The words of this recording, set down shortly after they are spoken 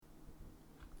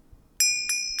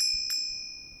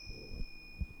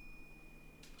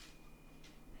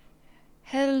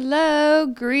Hello,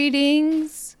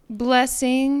 greetings,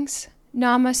 blessings,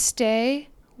 namaste.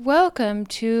 Welcome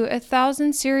to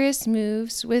 1,000 Serious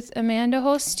Moves with Amanda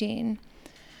Holstein.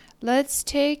 Let's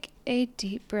take a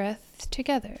deep breath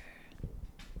together.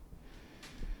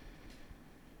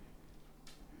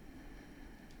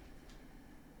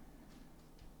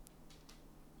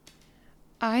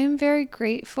 I am very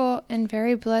grateful and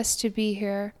very blessed to be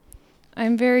here.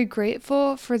 I'm very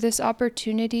grateful for this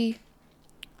opportunity.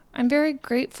 I'm very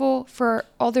grateful for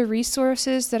all the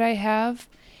resources that I have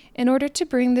in order to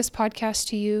bring this podcast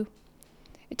to you.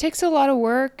 It takes a lot of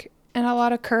work and a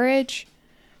lot of courage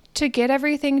to get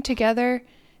everything together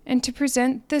and to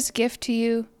present this gift to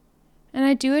you. And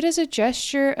I do it as a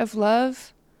gesture of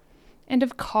love and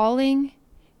of calling.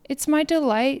 It's my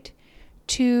delight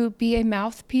to be a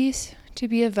mouthpiece, to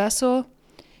be a vessel,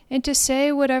 and to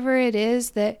say whatever it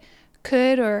is that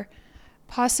could or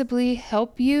possibly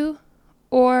help you,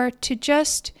 or to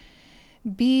just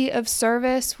be of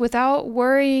service without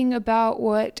worrying about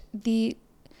what the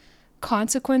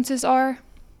consequences are,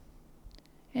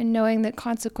 and knowing that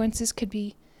consequences could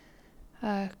be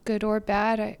good or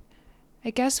bad. I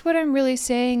guess what I'm really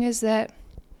saying is that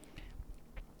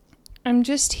I'm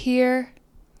just here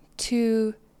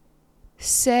to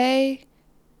say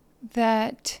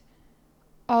that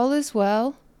all is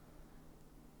well,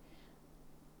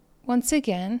 once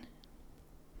again,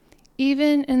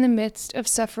 even in the midst of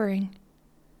suffering.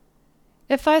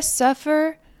 If I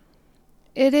suffer,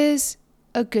 it is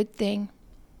a good thing,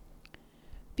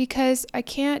 because I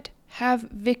can't have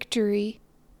victory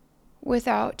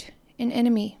without an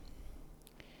enemy,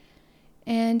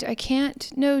 and I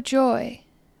can't know joy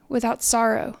without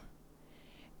sorrow.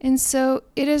 And so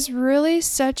it is really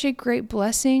such a great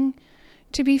blessing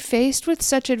to be faced with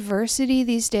such adversity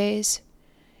these days,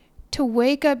 to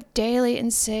wake up daily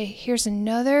and say, here's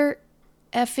another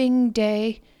effing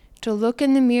day, to look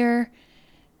in the mirror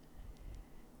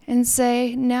and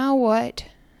say, now what?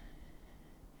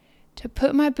 To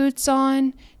put my boots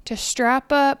on, to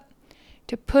strap up,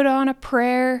 to put on a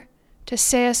prayer, to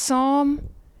say a psalm,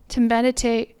 to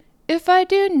meditate. If I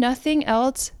do nothing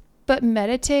else but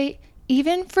meditate,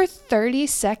 even for 30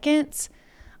 seconds,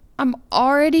 I'm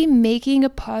already making a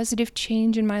positive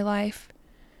change in my life.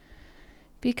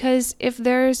 Because if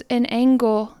there's an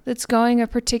angle that's going a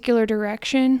particular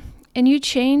direction, and you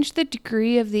change the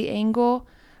degree of the angle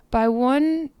by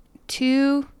 1,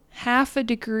 2, half a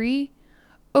degree,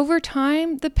 over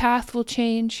time, the path will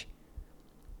change.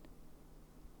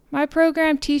 My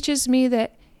program teaches me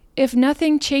that if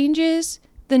nothing changes,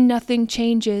 then nothing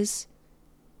changes.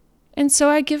 And so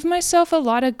I give myself a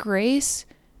lot of grace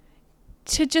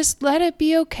to just let it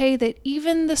be okay that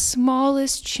even the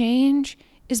smallest change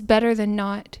is better than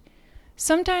not.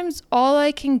 Sometimes all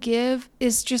I can give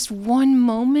is just one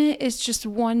moment, is just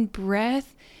one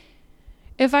breath.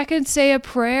 If I could say a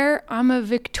prayer, I'm a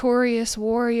victorious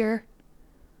warrior.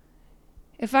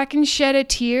 If I can shed a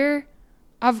tear,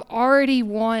 I've already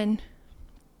won.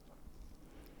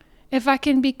 If I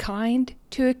can be kind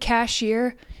to a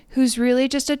cashier who's really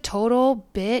just a total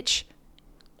bitch,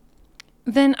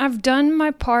 then I've done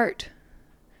my part.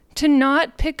 To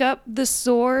not pick up the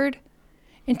sword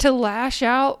and to lash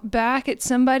out back at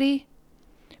somebody,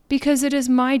 because it is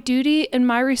my duty and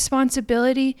my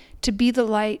responsibility to be the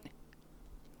light.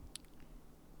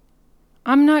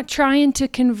 I'm not trying to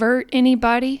convert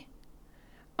anybody.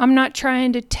 I'm not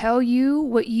trying to tell you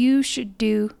what you should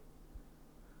do.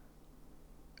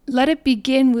 Let it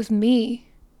begin with me.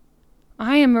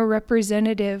 I am a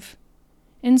representative,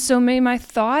 and so may my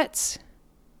thoughts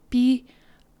be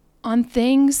on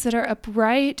things that are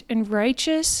upright and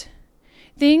righteous,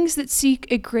 things that seek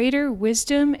a greater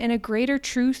wisdom and a greater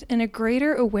truth and a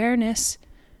greater awareness.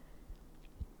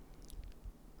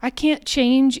 I can't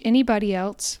change anybody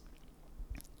else.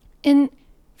 And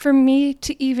for me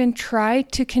to even try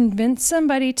to convince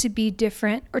somebody to be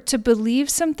different or to believe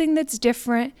something that's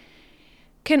different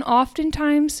can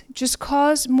oftentimes just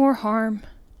cause more harm.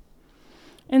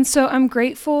 And so I'm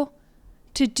grateful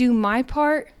to do my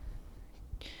part,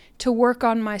 to work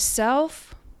on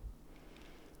myself.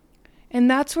 And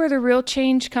that's where the real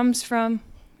change comes from,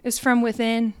 is from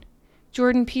within.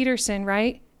 Jordan Peterson,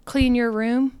 right? Clean your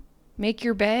room, make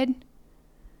your bed.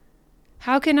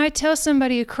 How can I tell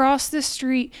somebody across the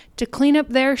street to clean up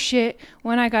their shit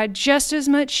when I got just as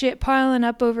much shit piling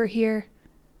up over here?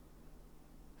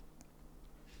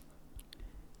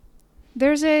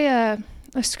 There's a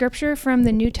scripture from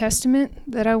the New Testament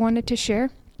that I wanted to share,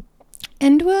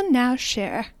 and will now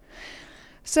share.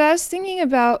 So I was thinking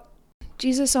about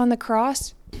Jesus on the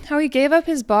cross, how he gave up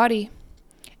his body,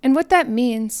 and what that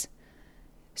means.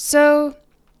 So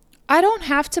I don't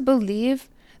have to believe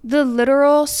the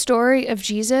literal story of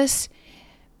Jesus.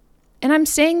 And I'm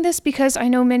saying this because I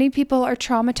know many people are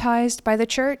traumatized by the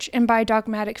church and by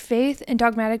dogmatic faith and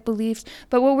dogmatic beliefs.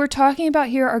 But what we're talking about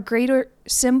here are greater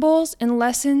symbols and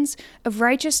lessons of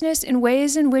righteousness in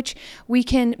ways in which we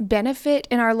can benefit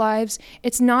in our lives.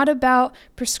 It's not about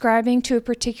prescribing to a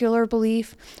particular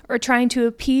belief or trying to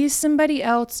appease somebody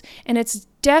else. And it's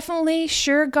definitely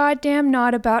sure goddamn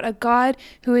not about a God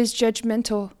who is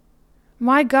judgmental.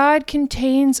 My God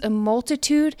contains a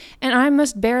multitude, and I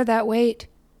must bear that weight.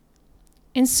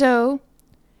 And so,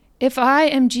 if I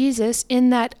am Jesus in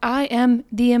that I am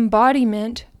the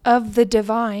embodiment of the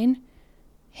divine,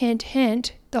 hint,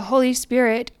 hint, the Holy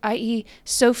Spirit, i.e.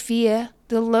 Sophia,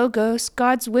 the Logos,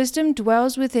 God's wisdom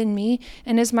dwells within me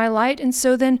and is my light, and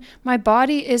so then my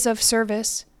body is of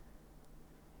service.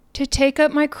 To take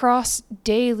up my cross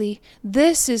daily,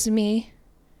 this is me.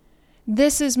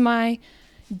 This is my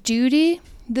duty.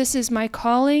 This is my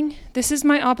calling. This is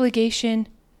my obligation.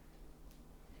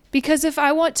 Because if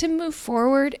I want to move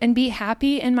forward and be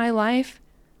happy in my life,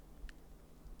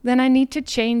 then I need to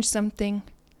change something.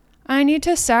 I need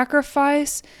to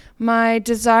sacrifice my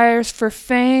desires for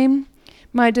fame,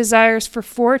 my desires for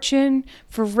fortune,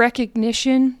 for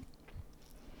recognition.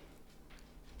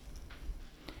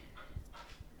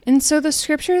 And so the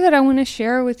scripture that I want to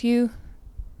share with you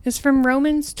is from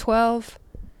Romans 12.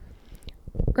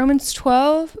 Romans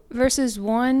 12, verses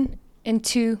 1 and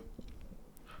 2.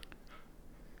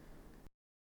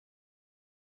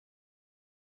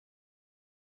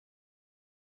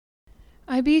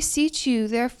 I beseech you,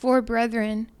 therefore,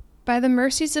 brethren, by the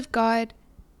mercies of God,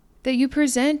 that you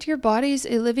present your bodies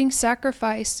a living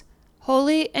sacrifice,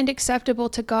 holy and acceptable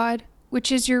to God,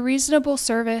 which is your reasonable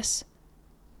service.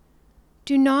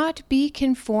 Do not be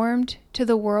conformed to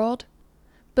the world,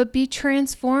 but be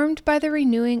transformed by the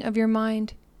renewing of your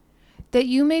mind, that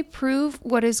you may prove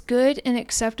what is good and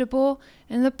acceptable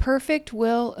and the perfect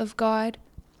will of God.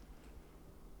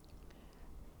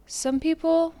 Some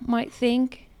people might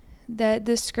think that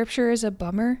this scripture is a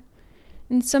bummer,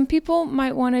 and some people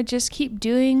might want to just keep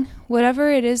doing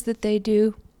whatever it is that they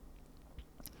do.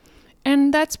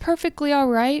 And that's perfectly all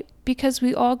right, because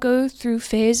we all go through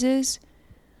phases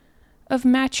of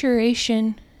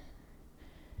maturation.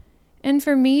 And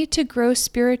for me to grow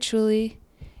spiritually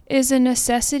is a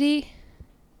necessity,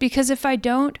 because if I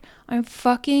don't, I'm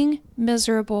fucking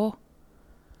miserable.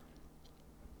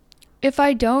 If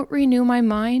I don't renew my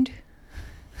mind,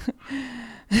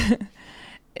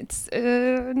 it's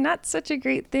not such a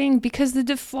great thing, because the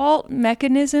default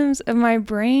mechanisms of my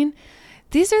brain,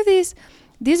 these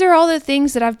are all the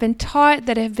things that I've been taught,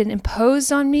 that have been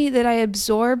imposed on me, that I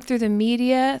absorb through the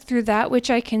media, through that which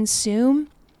I consume.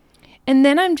 And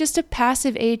then I'm just a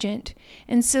passive agent.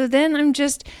 And so then I'm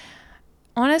just,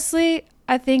 honestly,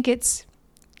 I think it's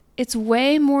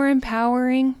way more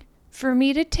empowering for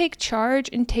me to take charge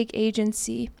and take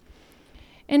agency.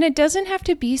 And it doesn't have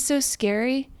to be so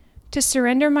scary to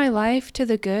surrender my life to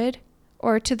the good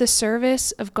or to the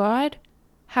service of God,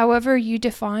 however you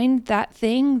define that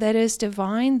thing that is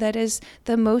divine, that is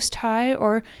the Most High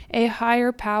or a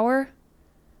higher power.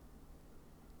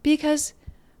 Because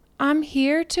I'm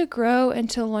here to grow and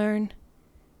to learn.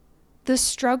 The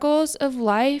struggles of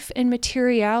life and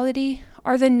materiality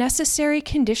are the necessary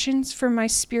conditions for my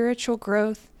spiritual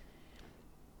growth,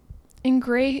 and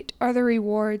great are the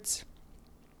rewards.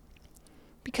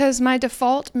 Because my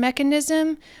default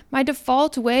mechanism, my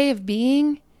default way of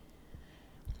being,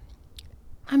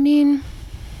 it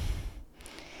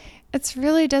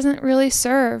really doesn't really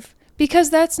serve. Because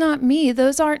that's not me.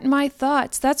 Those aren't my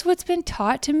thoughts. That's what's been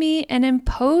taught to me and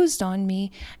imposed on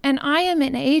me. And I am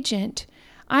an agent.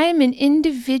 I am an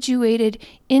individuated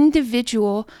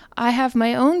individual. I have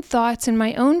my own thoughts and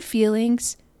my own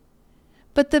feelings.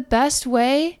 But the best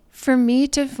way for me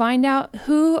to find out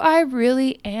who I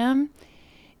really am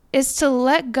is to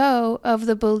let go of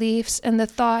the beliefs and the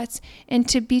thoughts and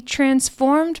to be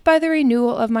transformed by the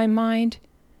renewal of my mind,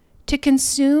 to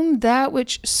consume that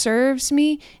which serves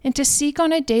me and to seek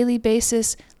on a daily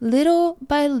basis, little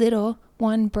by little,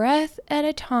 one breath at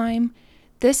a time.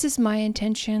 This is my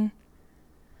intention.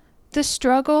 The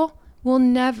struggle will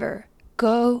never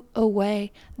go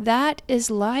away. That is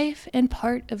life and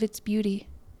part of its beauty.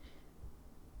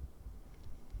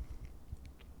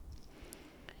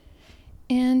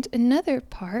 And another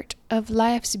part of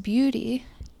life's beauty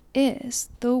is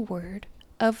the word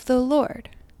of the Lord.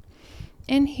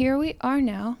 And here we are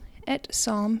now at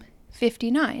Psalm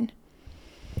 59.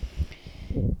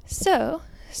 So,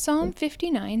 Psalm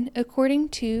 59, according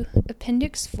to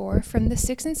Appendix 4 from the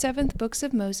 6th and 7th books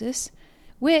of Moses,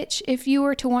 which, if you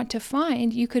were to want to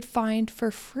find, you could find for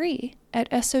free at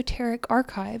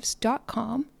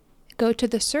esotericarchives.com. Go to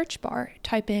the search bar,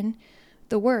 type in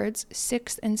the words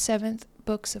 6th and 7th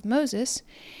books of Moses,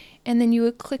 and then you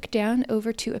would click down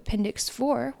over to Appendix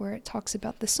 4, where it talks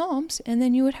about the Psalms, and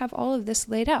then you would have all of this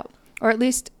laid out, or at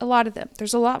least a lot of them.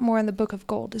 There's a lot more in the Book of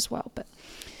Gold as well. But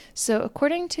so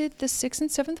according to the 6th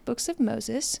and 7th books of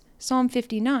Moses, Psalm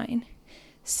 59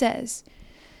 says,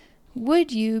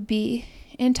 "Would you be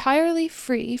entirely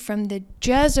free from the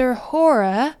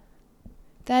Jezerhora,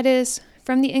 that is,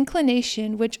 from the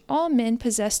inclination which all men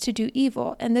possess to do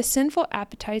evil, and the sinful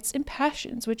appetites and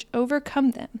passions which overcome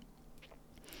them?"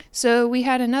 So we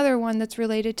had another one that's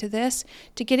related to this,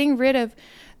 to getting rid of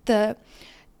the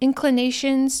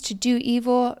inclinations to do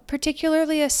evil,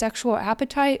 particularly a sexual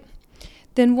appetite.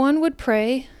 Then one would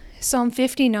pray Psalm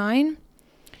 59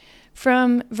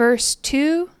 from verse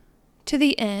 2 to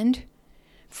the end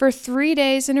for 3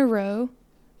 days in a row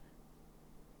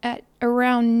at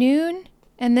around noon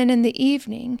and then in the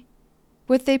evening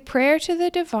with a prayer to the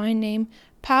divine name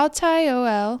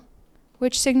Paltaioel,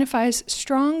 which signifies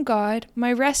strong God,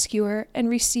 my rescuer and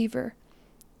receiver,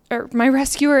 or my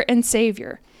rescuer and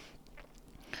savior.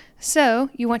 So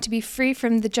you want to be free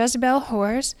from the Jezebel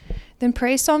whores, then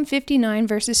pray Psalm 59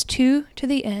 verses 2 to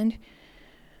the end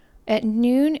at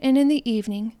noon and in the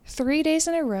evening, 3 days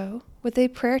in a row, with a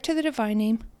prayer to the divine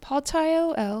name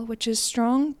Paltaioel, which is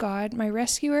strong God, my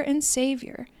rescuer and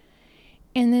savior.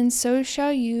 And then so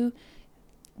shall you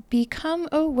become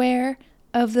aware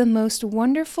of the most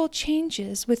wonderful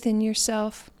changes within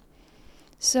yourself.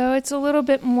 So it's a little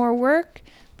bit more work,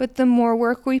 but the more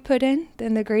work we put in,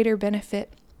 then the greater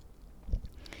benefit.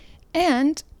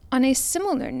 And on a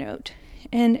similar note,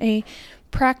 and a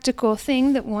practical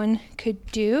thing that one could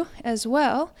do as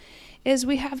well, is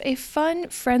we have a fun,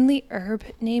 friendly herb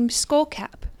named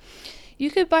Skullcap.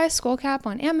 You could buy Skullcap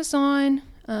on Amazon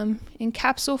in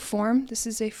capsule form. This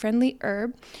is a friendly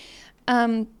herb.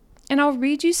 And I'll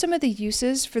read you some of the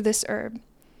uses for this herb.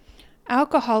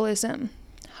 Alcoholism,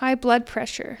 high blood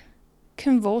pressure,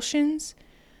 convulsions,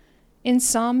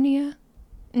 insomnia,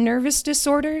 nervous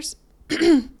disorders,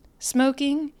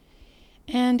 smoking,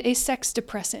 and a sex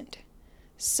depressant.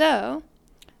 So,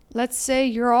 let's say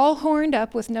you're all horned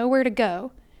up with nowhere to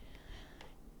go.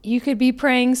 You could be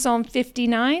praying Psalm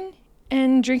 59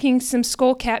 and drinking some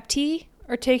Skullcap tea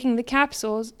or taking the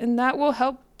capsules, and that will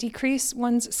help decrease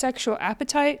one's sexual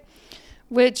appetite,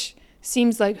 which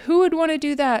seems like who would want to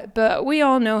do that? But we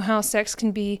all know how sex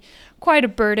can be quite a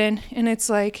burden, and it's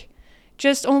like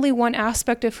just only one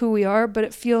aspect of who we are, but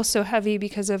it feels so heavy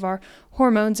because of our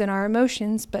hormones and our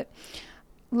emotions. But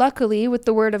luckily, with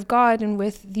the Word of God and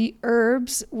with the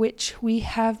herbs which we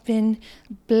have been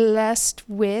blessed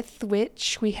with,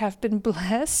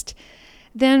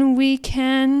 then we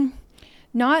can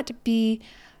not be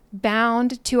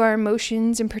bound to our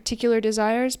emotions and particular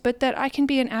desires, but that I can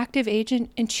be an active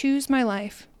agent and choose my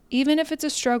life. Even if it's a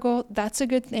struggle, that's a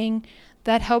good thing.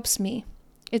 That helps me.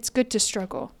 It's good to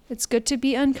struggle. It's good to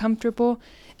be uncomfortable,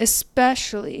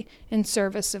 especially in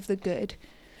service of the good.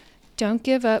 Don't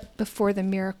give up before the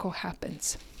miracle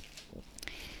happens.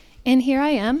 And here I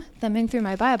am, thumbing through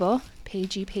my Bible,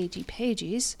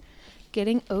 pages,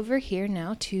 getting over here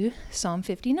now to Psalm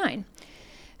 59.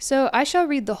 So I shall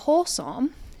read the whole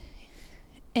psalm,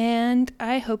 and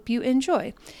I hope you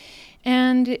enjoy.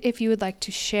 And if you would like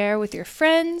to share with your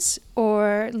friends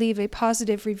or leave a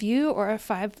positive review or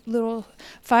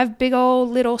 5 big old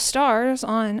little stars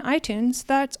on iTunes,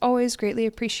 that's always greatly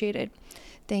appreciated.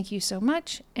 Thank you so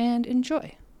much and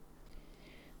enjoy.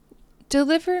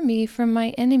 Deliver me from my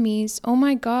enemies, O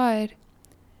my God.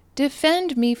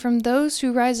 Defend me from those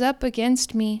who rise up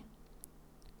against me.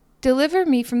 Deliver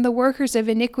me from the workers of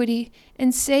iniquity,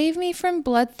 and save me from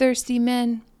bloodthirsty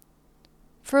men.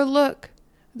 For look,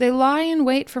 they lie in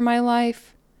wait for my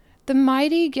life. The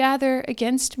mighty gather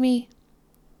against me.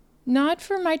 Not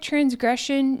for my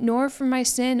transgression, nor for my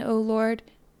sin, O Lord.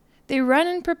 They run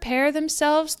and prepare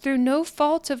themselves through no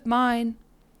fault of mine.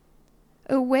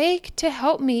 Awake to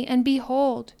help me, and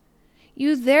behold.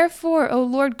 You therefore, O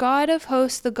Lord God of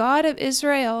hosts, the God of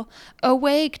Israel,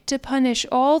 awake to punish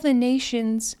all the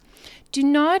nations. Do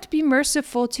not be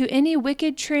merciful to any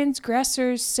wicked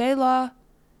transgressors, Selah.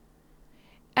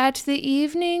 At the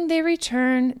evening they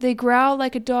return, they growl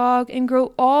like a dog and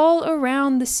grow all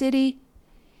around the city.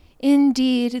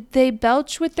 Indeed, they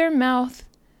belch with their mouth.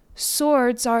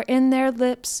 Swords are in their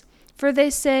lips, for they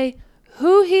say,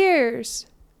 Who hears?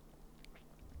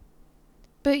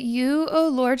 But you, O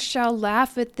Lord, shall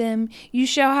laugh at them. You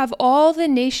shall have all the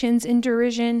nations in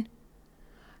derision.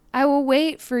 I will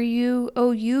wait for you,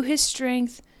 O you his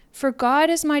strength. For God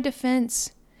is my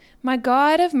defense. My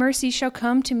God of mercy shall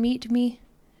come to meet me.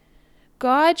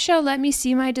 God shall let me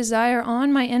see my desire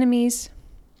on my enemies.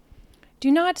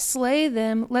 Do not slay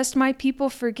them, lest my people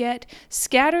forget.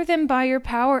 Scatter them by your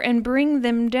power and bring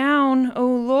them down, O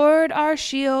Lord, our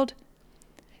shield.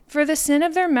 For the sin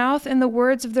of their mouth and the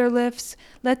words of their lips,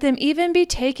 let them even be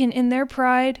taken in their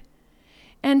pride.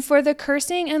 And for the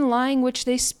cursing and lying which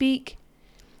they speak,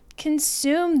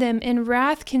 consume them in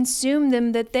wrath, consume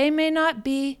them, that they may not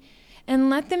be, and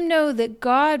let them know that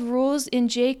God rules in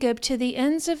Jacob to the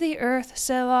ends of the earth,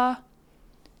 Selah.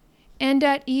 And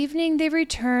at evening they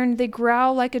return, they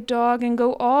growl like a dog and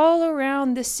go all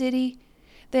around the city.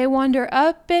 They wander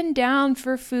up and down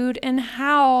for food and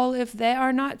howl if they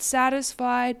are not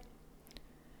satisfied.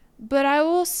 But I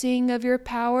will sing of your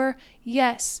power.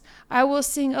 Yes, I will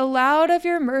sing aloud of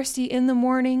your mercy in the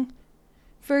morning.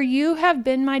 For you have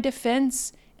been my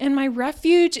defense and my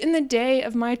refuge in the day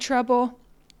of my trouble.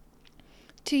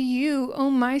 To you, O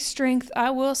my strength,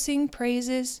 I will sing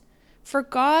praises. For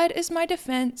God is my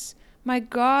defense, my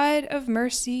God of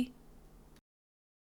mercy.